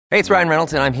Hey, it's Ryan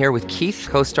Reynolds, and I'm here with Keith,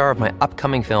 co-star of my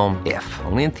upcoming film, If,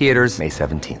 only in theaters May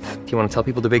 17th. Do you want to tell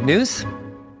people the big news?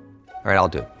 All right, I'll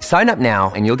do it. Sign up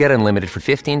now and you'll get unlimited for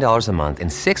 $15 a month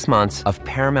and 6 months of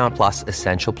Paramount Plus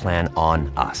Essential Plan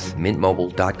on us.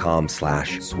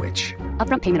 MintMobile.com/switch.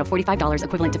 Upfront payment of $45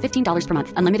 equivalent to $15 per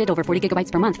month. Unlimited over 40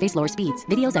 gigabytes per month. Face lower speeds.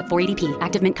 Videos at 480p.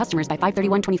 Active Mint customers by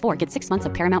 531.24 get 6 months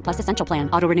of Paramount Plus Essential Plan.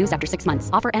 Auto renews after 6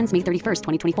 months. Offer ends May 31st,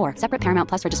 2024. Separate Paramount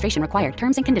Plus registration required.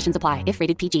 Terms and conditions apply if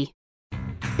rated PG.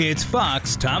 It's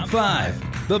Fox Top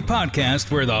 5, the podcast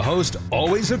where the hosts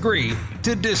always agree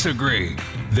to disagree.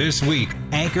 This week,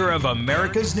 anchor of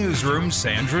America's Newsroom,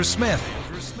 Sandra Smith.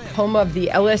 Home of the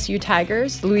LSU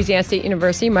Tigers, Louisiana State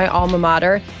University, my alma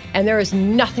mater, and there is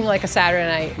nothing like a Saturday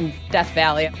night in Death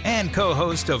Valley. And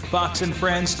co-host of Fox and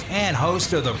Friends and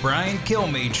host of the Brian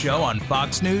Kilmeade Show on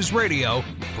Fox News Radio,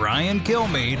 Brian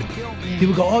Kilmeade.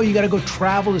 People go, oh, you got to go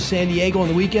travel to San Diego on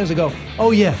the weekends? I go,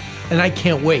 oh, yeah, and I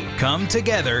can't wait. Come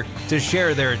together to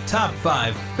share their top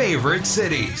 5 favorite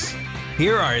cities.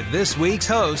 Here are this week's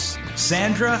hosts,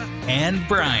 Sandra and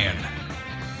Brian.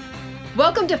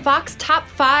 Welcome to Fox Top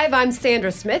 5. I'm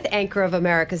Sandra Smith, anchor of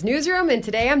America's Newsroom, and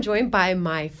today I'm joined by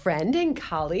my friend and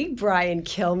colleague, Brian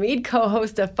Kilmeade,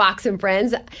 co-host of Fox and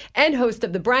Friends and host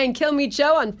of the Brian Kilmeade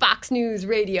Show on Fox News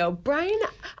Radio. Brian,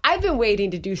 I've been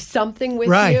waiting to do something with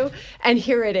you, and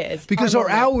here it is. Because our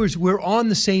hours, we're on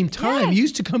the same time. Yes. You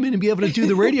used to come in and be able to do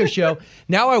the radio show.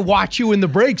 Now I watch you in the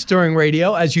breaks during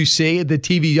radio, as you see, the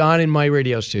TV on in my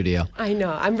radio studio. I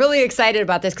know. I'm really excited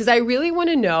about this because I really want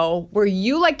to know where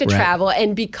you like to travel.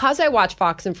 And because I watch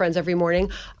Fox and Friends every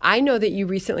morning, I know that you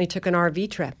recently took an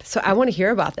RV trip. So I want to hear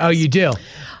about this. Oh, you do?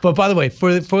 But by the way,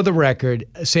 for the record,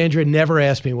 Sandra never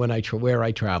asked me where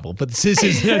I travel. But this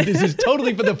is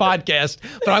totally for the podcast,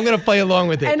 but I'm going to play along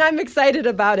with it. And I'm excited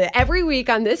about it. Every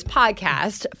week on this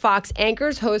podcast, Fox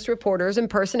anchors, hosts, reporters, and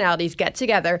personalities get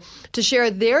together to share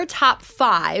their top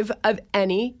 5 of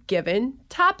any given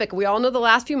topic. We all know the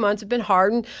last few months have been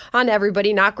hard on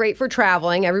everybody, not great for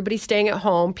traveling. Everybody's staying at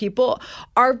home. People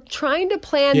are trying to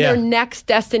plan their next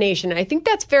destination. And I think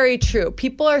that's very true.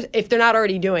 People are, if they're not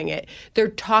already doing it, they're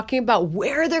talking about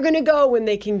where they're going to go when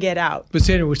they can get out. But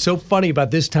Sandra, what's so funny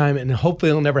about this time, and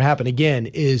hopefully it'll never happen again,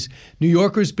 is New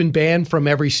Yorker's been banned from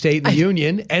every state in the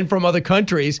union and from other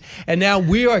countries. And now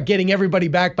we are getting everybody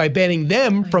back by banning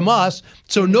them from us.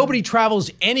 So nobody travels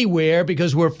anywhere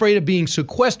because we're afraid of being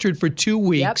sequestered for 2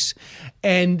 weeks. Yep.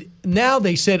 And now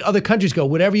they said other countries go,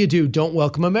 whatever you do, don't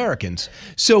welcome Americans.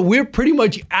 So we're pretty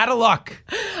much out of luck.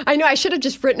 I know. I should have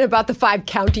just written about the 5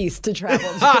 counties to travel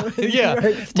to. Yeah.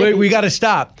 We got to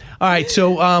stop. All right.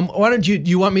 So why don't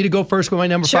you want me to go first with my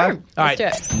number 5? Sure. All right.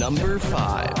 Number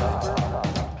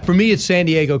 5. For me, it's San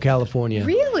Diego, California.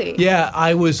 Really? Yeah.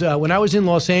 I was when I was in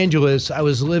Los Angeles, I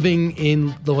was living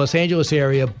in the Los Angeles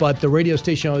area, but the radio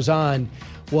station I was on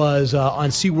was on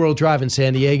SeaWorld Drive in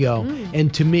San Diego.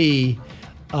 And to me,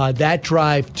 that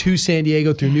drive to San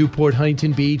Diego through Newport,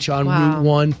 Huntington Beach on Route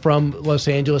 1 from Los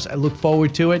Angeles, I look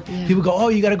forward to it. Yeah. People go, oh,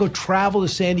 you got to go travel to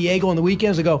San Diego on the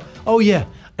weekends? I go, oh, yeah,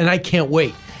 and I can't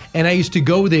wait. And I used to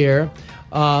go there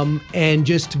and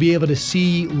just to be able to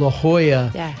see La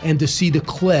Jolla and to see the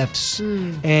cliffs.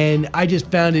 And I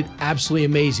just found it absolutely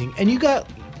amazing. And you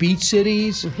got beach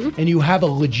cities, and you have a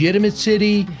legitimate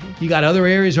city. You got other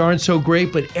areas that aren't so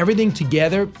great, but everything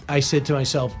together, I said to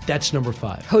myself, that's number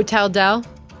 5. Hotel Del?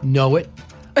 Know it.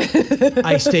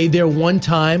 I stayed there one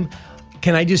time.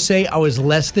 Can I just say I was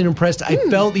less than impressed? I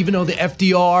felt, even though the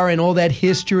FDR and all that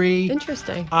history.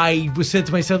 Interesting. I was said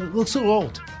to myself, it looks a little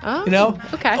old. Oh, you know?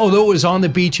 Okay. Although it was on the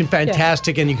beach and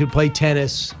fantastic, and you could play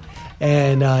tennis.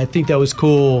 And I think that was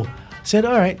cool. I said,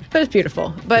 all right. But it's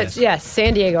beautiful. But yes,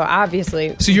 San Diego,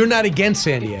 obviously. So you're not against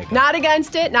San Diego? Not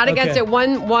against it. Not against it.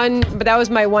 But that was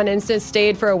my one instance.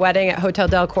 Stayed for a wedding at Hotel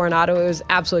Del Coronado. It was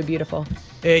absolutely beautiful.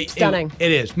 Stunning.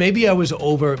 It is. Maybe I was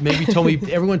over. Maybe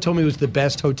everyone told me it was the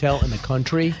best hotel in the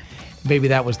country. Maybe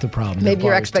that was the problem. Maybe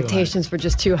your expectations were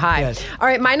just too high. Yes. All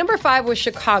right, my number 5 was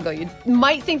Chicago. You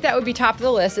might think that would be top of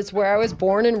the list. It's where I was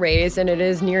born and raised, and it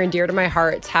is near and dear to my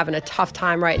heart. It's having a tough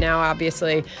time right now,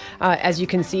 obviously, as you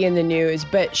can see in the news.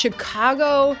 But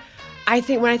Chicago,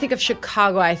 when I think of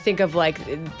Chicago, I think of like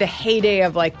the heyday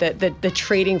of like the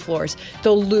trading floors,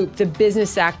 the Loop, the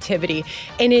business activity.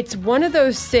 And it's one of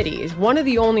those cities, one of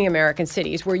the only American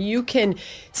cities where you can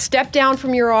step down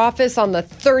from your office on the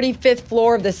 35th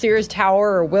floor of the Sears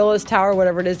Tower or Willis Tower,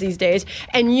 whatever it is these days,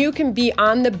 and you can be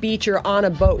on the beach or on a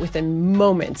boat within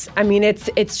moments. I mean, it's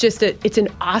an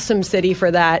awesome city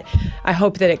for that. I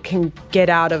hope that it can get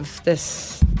out of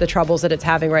the troubles that it's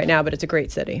having right now, but it's a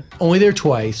great city. Only there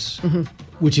twice,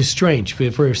 which is strange.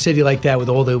 But for a city like that, with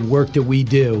all the work that we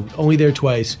do, only there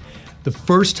twice. The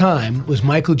first time was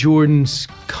Michael Jordan's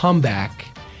comeback,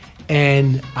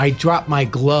 and I dropped my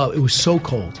glove. It was so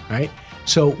cold, right?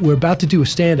 So we're about to do a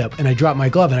stand-up, and I dropped my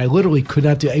glove, and I literally could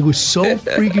not do it. It was so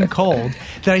freaking cold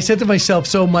that I said to myself,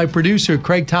 so my producer,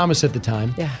 Craig Thomas at the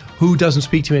time, who doesn't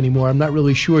speak to me anymore, I'm not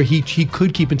really sure. He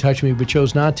could keep in touch with me, but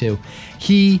chose not to.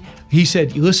 He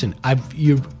said, listen,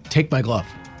 you take my glove.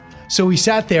 So we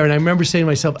sat there, and I remember saying to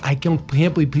myself, I can't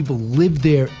believe people live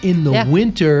there in the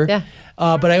winter. Yeah.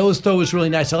 But I always thought it was really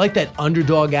nice. I like that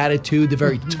underdog attitude, the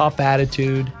very tough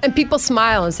attitude. And people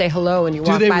smile and say hello when you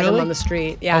walk by them on the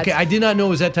street. Yeah. Okay, I did not know it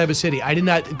was that type of city. I did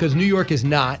not, because New York is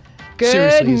not.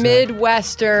 Good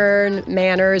Midwestern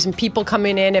manners, and people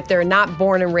coming in, if they're not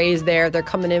born and raised there, they're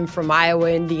coming in from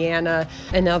Iowa, Indiana,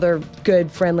 and other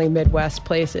good, friendly Midwest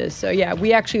places. So yeah,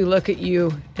 we actually look at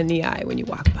you in the eye when you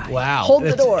walk by. Wow. Hold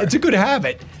the door. It's a good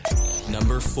habit.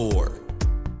 Number 4.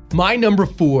 My number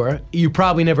 4, you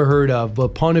probably never heard of,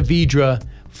 but Ponte Vedra,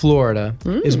 Florida,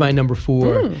 is my number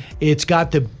 4. It's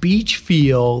got the beach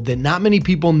feel that not many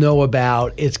people know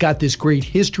about. It's got this great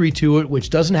history to it, which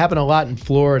doesn't happen a lot in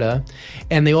Florida.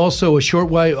 And they also, a short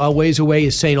ways away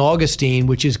is St. Augustine,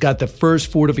 which has got the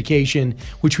first fortification,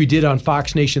 which we did on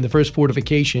Fox Nation, the first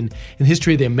fortification in the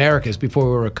history of the Americas before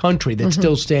we were a country that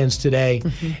still stands today.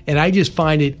 And I just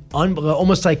find it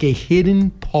almost like a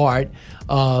hidden part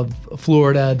of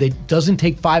Florida that doesn't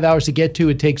take 5 hours to get to.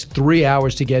 It takes 3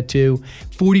 hours to get to.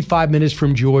 45 minutes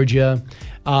from Georgia.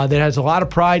 That has a lot of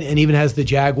pride and even has the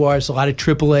Jaguars, a lot of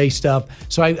AAA stuff.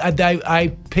 So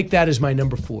I picked that as my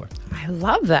number 4. I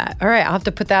love that. All right, I'll have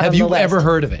to put that on the list. Have you ever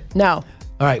heard of it? No.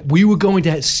 All right, we were going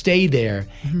to stay there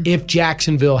if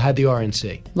Jacksonville had the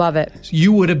RNC. Love it.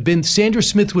 You would have been, Sandra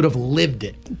Smith would have lived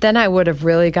it. Then I would have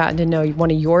really gotten to know one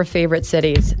of your favorite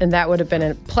cities, and that would have been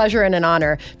a pleasure and an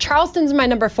honor. Charleston's my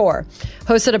number 4.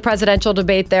 Hosted a presidential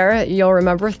debate there, you'll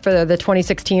remember, for the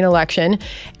 2016 election,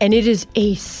 and it is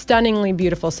a stunningly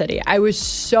beautiful city. I was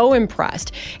so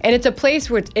impressed. And it's a place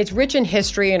where it's rich in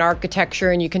history and architecture,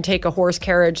 and you can take a horse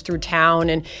carriage through town,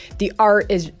 and the art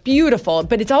is beautiful,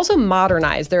 but it's also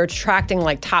modernized. They're attracting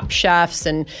like top chefs,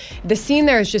 and the scene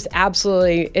there is just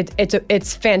absolutely,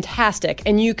 it's fantastic.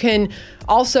 And you can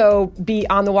also be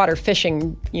on the water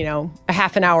fishing, a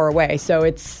half an hour away. So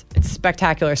it's a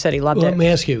spectacular city. Loved it. Let me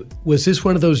ask you, was this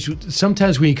one of those,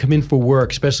 sometimes when you come in for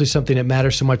work, especially something that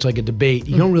matters so much like a debate,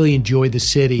 you don't really enjoy the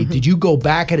city. Did you go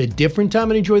back at a different time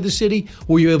and enjoy the city?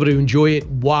 Or were you able to enjoy it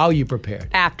while you prepared?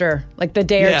 After, like the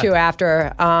day or two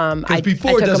after. Because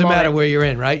before it doesn't matter where you're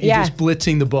in, right? You're just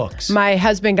blitzing the books. My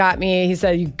husband got me, he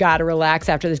said, you got to relax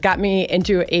after this, got me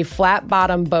into a flat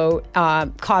bottom boat,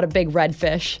 caught a big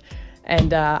redfish,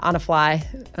 and on a fly.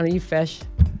 You fish?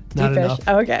 Not enough.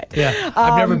 Oh, okay. Yeah,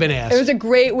 I've never been asked. It was a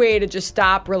great way to just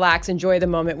stop, relax, enjoy the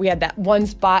moment. We had that one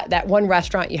spot, that one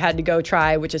restaurant you had to go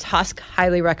try, which is Husk.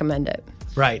 Highly recommend it.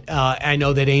 Right. I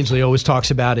know that Ainsley always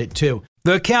talks about it, too.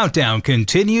 The countdown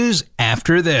continues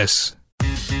after this.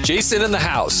 Jason in the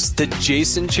House, the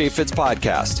Jason Chaffetz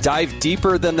podcast. Dive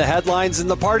deeper than the headlines and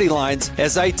the party lines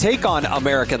as I take on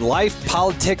American life,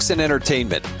 politics, and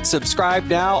entertainment. Subscribe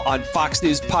now on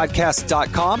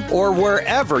foxnewspodcast.com or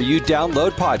wherever you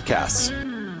download podcasts.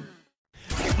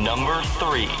 Number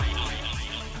 3.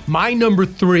 My number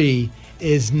 3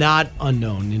 is not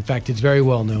unknown. In fact, it's very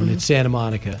well known. It's Santa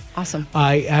Monica. Awesome.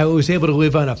 I was able to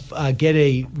live on get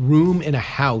a room in a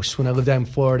house when I lived out in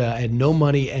Florida. I had no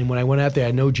money, and when I went out there, I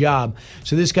had no job.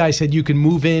 So this guy said you can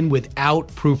move in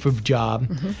without proof of job,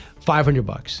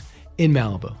 $500 in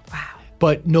Malibu. Wow.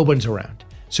 But no one's around.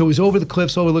 So it was over the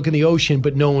cliffs overlooking the ocean,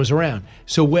 but no one was around.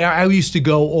 So where I used to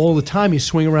go all the time, you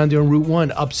swing around there on Route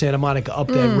 1, up Santa Monica, up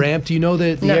that ramp. Do you know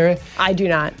the area? I do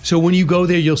not. So when you go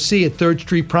there, you'll see at 3rd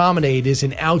Street Promenade is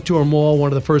an outdoor mall.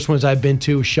 One of the first ones I've been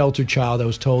to, Sheltered Child. I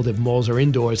was told that malls are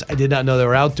indoors. I did not know they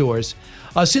were outdoors.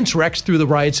 Since Rex through the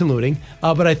riots and looting,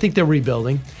 but I think they're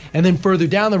rebuilding. And then further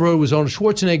down the road was Arnold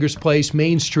Schwarzenegger's place,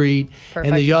 Main Street,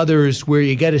 and the others where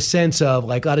you get a sense of,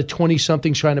 like, out of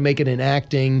 20-somethings trying to make it in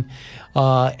acting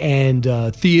and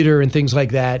theater and things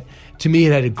like that. To me,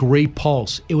 it had a great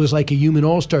pulse. It was like a human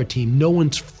all-star team. No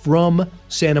one's from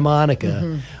Santa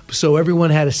Monica. So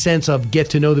everyone had a sense of get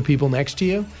to know the people next to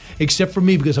you, except for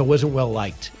me because I wasn't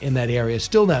well-liked in that area.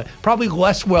 Still not. Probably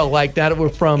less well-liked that we're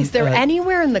from. Is there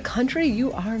anywhere in the country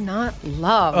you are not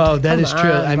loved? Oh, that is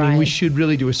true. I mean, we Brian. should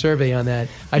really do a survey on that.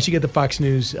 I should get the Fox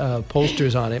News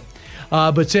pollsters on it.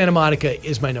 But Santa Monica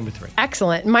is my number 3.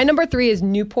 Excellent. My number 3 is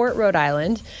Newport, Rhode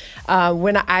Island.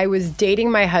 When I was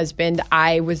dating my husband,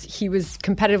 he was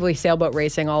competitively sailboat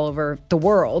racing all over the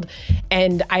world,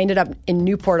 and I ended up in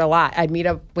Newport a lot. I'd meet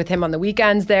up with him on the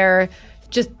weekends there.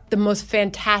 Just the most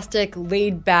fantastic,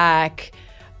 laid back,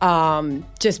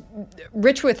 Just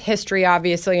rich with history,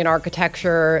 obviously, and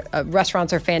architecture.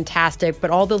 Restaurants are fantastic, but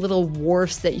all the little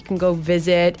wharfs that you can go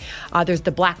visit. There's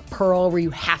the Black Pearl where you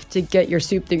have to get your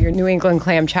soup, your New England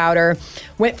clam chowder.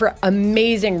 Went for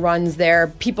amazing runs there.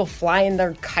 People flying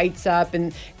their kites up.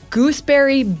 And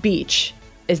Gooseberry Beach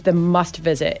is the must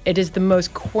visit. It is the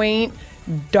most quaint,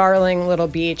 darling little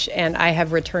beach, and I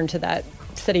have returned to that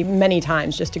city many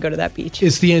times just to go to that beach.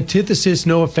 It's the antithesis,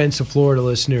 no offense to Florida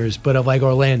listeners, but of like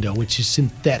Orlando, which is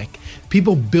synthetic.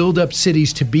 People build up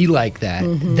cities to be like that.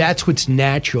 That's what's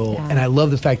natural, and I love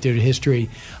the fact that it's history.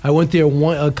 I went there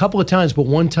a couple of times, but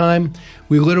one time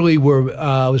we literally were,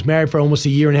 I was married for almost a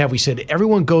year and a half. We said,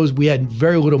 everyone goes, we had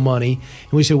very little money,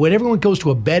 and we said, when everyone goes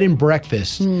to a bed and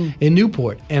breakfast in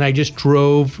Newport, and I just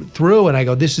drove through, and I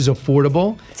go, this is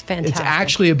affordable. It's fantastic. It's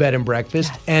actually a bed and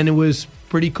breakfast, and it was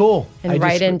pretty cool. And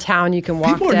right in town, you can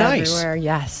walk people are nice. Everywhere.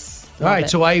 Yes. All right,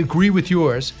 so I agree with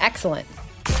yours. Excellent.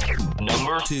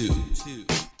 Number 2.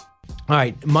 All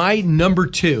right, my number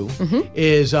 2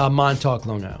 is Montauk,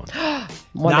 Long Island.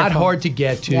 Not hard to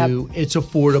get to. Yep. It's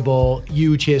affordable,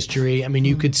 huge history. I mean,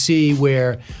 you could see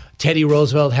where Teddy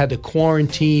Roosevelt had the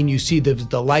quarantine. You see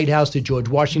the lighthouse that George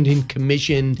Washington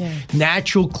commissioned,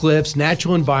 natural cliffs,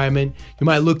 natural environment. You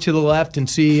might look to the left and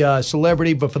see a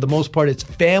celebrity, but for the most part, it's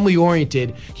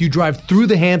family-oriented. You drive through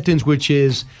the Hamptons, which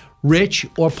is rich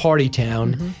or party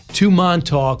town, to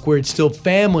Montauk, where it's still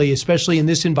family, especially in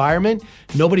this environment.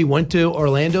 Nobody went to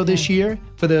Orlando this year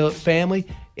for the family,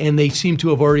 and they seem to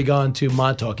have already gone to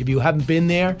Montauk. If you haven't been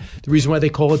there, the reason why they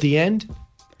call it the end,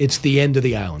 it's the end of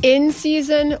the island. In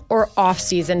season or off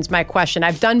season is my question.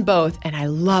 I've done both, and I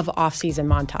love off season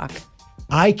Montauk.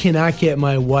 I cannot get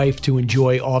my wife to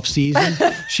enjoy off season.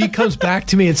 She comes back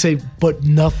to me and say, but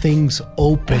nothing's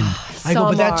open. I go,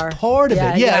 but that's part of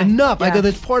it. Yeah, enough. Yeah. I go,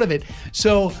 that's part of it.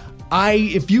 So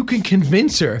if you can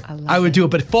convince her, I would do it.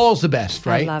 But fall's the best,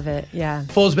 right? I love it. Yeah.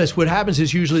 Fall's the best. What happens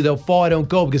is usually they'll fall. I don't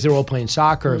go because they're all playing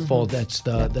soccer. Fall. That's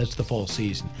the fall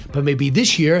season. But maybe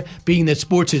this year, being that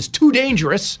sports is too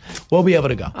dangerous, we'll be able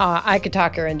to go. I could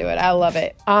talk her into it. I love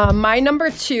it. My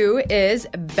number 2 is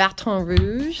Baton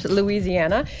Rouge,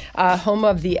 Louisiana, home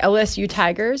of the LSU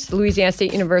Tigers, Louisiana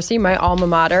State University, my alma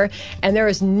mater. And there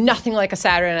is nothing like a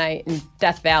Saturday night in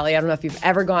Death Valley. I don't know if you've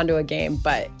ever gone to a game,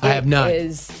 but I have not. It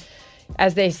is.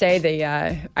 As they say,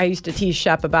 I used to tease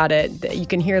Shep about it. You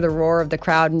can hear the roar of the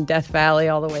crowd in Death Valley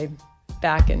all the way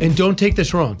back. And don't take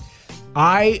this wrong.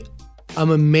 I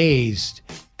am amazed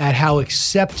at how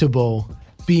acceptable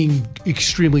being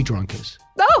extremely drunk is.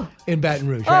 Oh! In Baton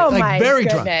Rouge, right? Oh, like my very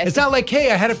goodness. drunk. It's not like,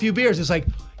 hey, I had a few beers. It's like,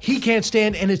 he can't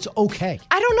stand, and it's okay.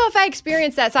 I don't know if I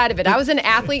experienced that side of it. I was an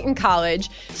athlete in college,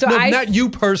 so no, not you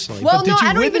personally. Well, but did no, you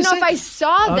I don't even know if I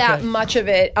saw that much of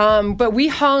it. But we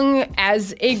hung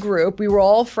as a group. We were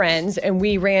all friends, and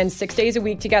we ran 6 days a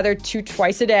week together,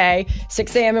 twice a day,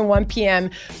 6 a.m. and 1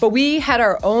 p.m. But we had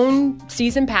our own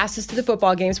season passes to the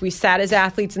football games. We sat as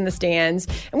athletes in the stands,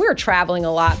 and we were traveling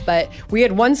a lot. But we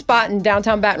had one spot in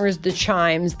downtown Baton Rouge, the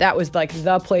Chimes. That was like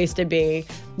the place to be.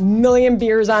 Million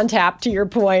beers on tap, to your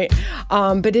point.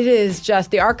 But it is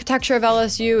just, the architecture of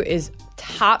LSU is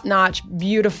top-notch,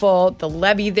 beautiful. The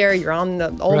levee there, you're on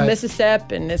the old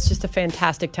Mississippi, and it's just a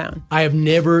fantastic town. I have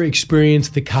never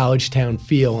experienced the college town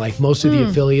feel. Like most of the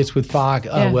affiliates with Fox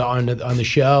well, on the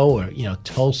show, or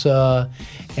Tulsa,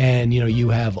 and you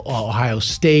have Ohio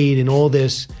State and all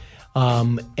this.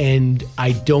 And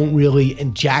I don't really,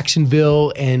 in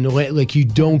Jacksonville, and like you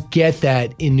don't get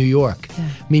that in New York. Yeah.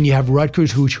 I mean, you have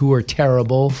Rutgers, who are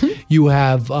terrible. You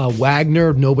have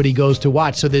Wagner, nobody goes to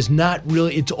watch. So there's not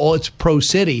really, it's pro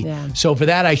city. Yeah. So for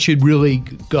that, I should really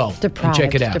go and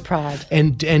check it out. Deprived.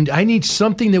 And I need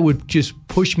something that would just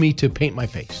push me to paint my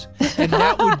face. And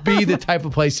that would be the type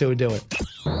of place that would do it.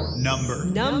 Number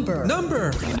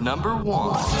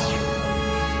 1.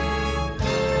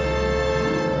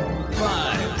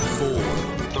 5, 4,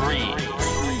 3.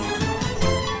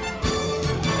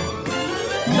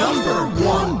 Number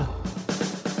 1.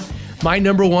 My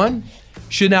number 1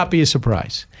 should not be a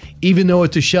surprise. Even though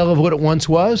it's a shell of what it once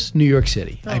was, New York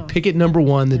City. I pick it number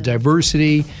 1, the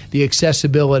diversity, the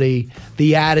accessibility,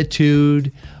 the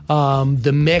attitude,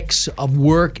 the mix of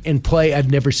work and play. I've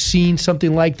never seen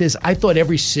something like this. I thought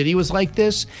every city was like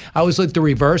this. I was like the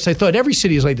reverse. I thought every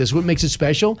city is like this. What makes it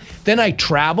special? Then I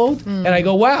traveled and I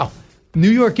go, wow,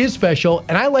 New York is special.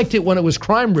 And I liked it when it was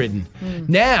crime-ridden.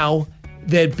 Now,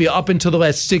 that up until the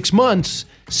last 6 months,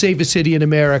 safest city in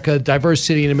America, diverse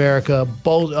city in America,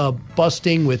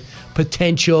 busting with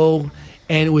potential,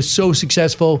 and it was so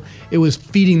successful. It was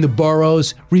feeding the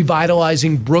boroughs,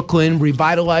 revitalizing Brooklyn,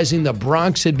 revitalizing the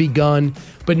Bronx had begun,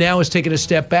 but now it's taken a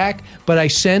step back. But I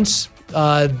sense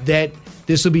that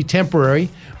This will be temporary.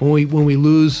 When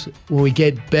we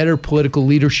get better political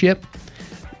leadership,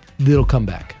 it'll come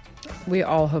back. We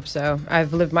all hope so.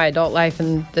 I've lived my adult life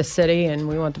in this city, and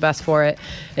we want the best for it.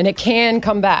 And it can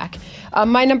come back.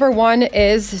 My number one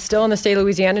is still in the state of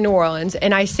Louisiana, New Orleans.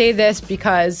 And I say this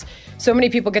because so many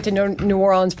people get to know New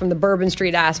Orleans from the Bourbon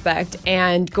Street aspect.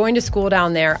 And going to school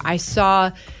down there, I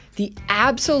saw the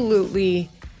absolutely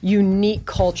unique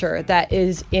culture that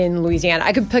is in Louisiana.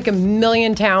 I could pick a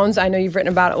million towns. I know you've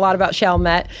written a lot about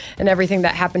Chalmette and everything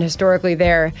that happened historically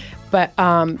there. But,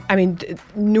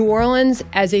 New Orleans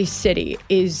as a city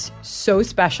is so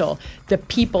special. The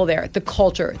people there, the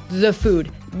culture, the food,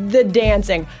 the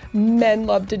dancing. Men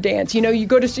love to dance. You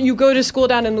go to school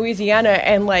down in Louisiana,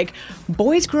 and like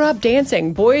boys grow up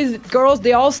dancing. Boys, girls,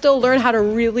 they all still learn how to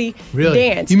really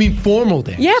dance. You mean formal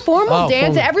dance? Yeah, formal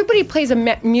dance. Formal. Everybody plays a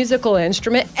musical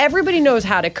instrument. Everybody knows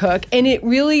how to cook, and it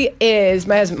really is.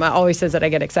 My husband always says that I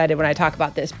get excited when I talk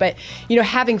about this. But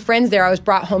having friends there, I was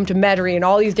brought home to Metairie and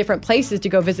all these different places to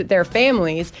go visit their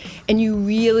families, and you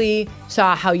really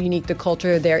saw how unique the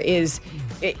culture there is.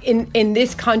 In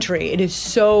this country, it is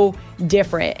so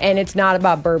different, and it's not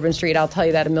about Bourbon Street. I'll tell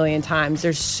you that a million times.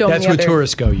 There's so many. That's where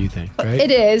tourists go, you think, right?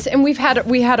 It is, and we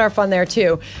had our fun there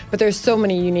too. But there's so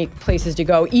many unique places to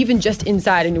go, even just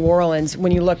inside of New Orleans.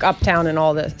 When you look uptown and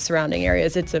all the surrounding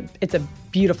areas, it's a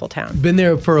beautiful town. Been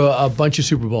there for a bunch of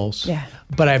Super Bowls. Yeah.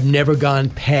 But I've never gone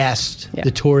past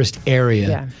the tourist area.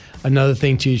 Yeah. Another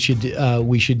thing we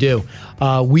should do.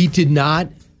 We did not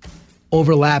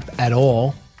overlap at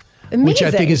all. Amazing. Which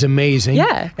I think is amazing.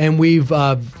 Yeah. And we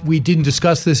didn't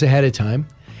discuss this ahead of time.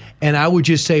 And I would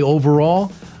just say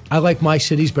overall, I like my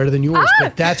cities better than yours.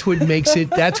 But that's what makes this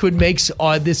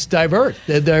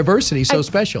the diversity so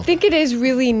special. I think it is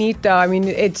really neat, though. I mean,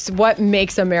 it's what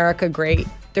makes America great.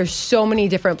 There's so many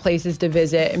different places to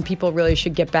visit, and people really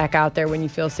should get back out there when you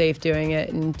feel safe doing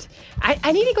it. And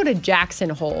I need to go to Jackson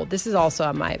Hole. This is also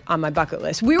on my bucket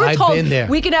list. We were told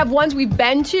we could have ones we've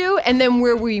been to, and then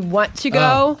where we want to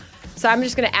go. So I'm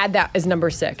just going to add that as number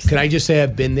 6. Can I just say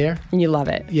I've been there? And you love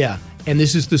it. Yeah. And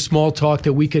this is the small talk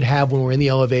that we could have when we're in the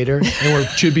elevator and we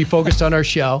should be focused on our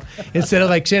show. Instead of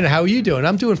like, Sandra, how are you doing?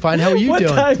 I'm doing fine. How are you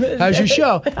doing? How's your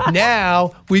show?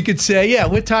 Now we could say,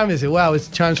 what time is it? Wow,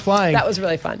 time's flying. That was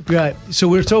really fun. Right.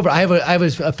 So it's over. I have an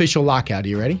official lockout. Are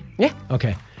you ready? Yeah.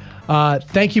 Okay.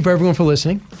 Thank you for everyone for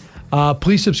listening.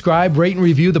 Please subscribe, rate, and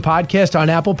review the podcast on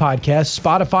Apple Podcasts,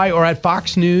 Spotify, or at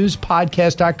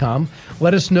foxnewspodcast.com.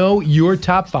 Let us know your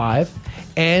top 5.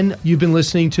 And you've been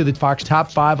listening to the Fox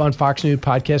Top 5 on Fox News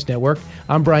Podcast Network.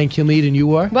 I'm Brian Kilmeade, and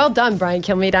you are? Well done, Brian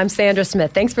Kilmeade. I'm Sandra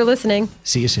Smith. Thanks for listening.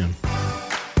 See you soon.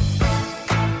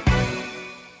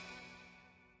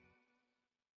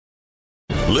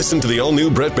 Listen to the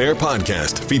all-new Bret Baier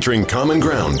podcast featuring Common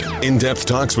Ground, in-depth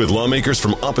talks with lawmakers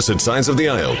from opposite sides of the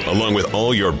aisle, along with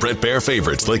all your Bret Baier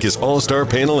favorites like his all-star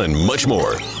panel and much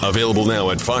more. Available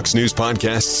now at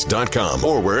foxnewspodcasts.com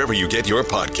or wherever you get your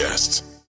podcasts.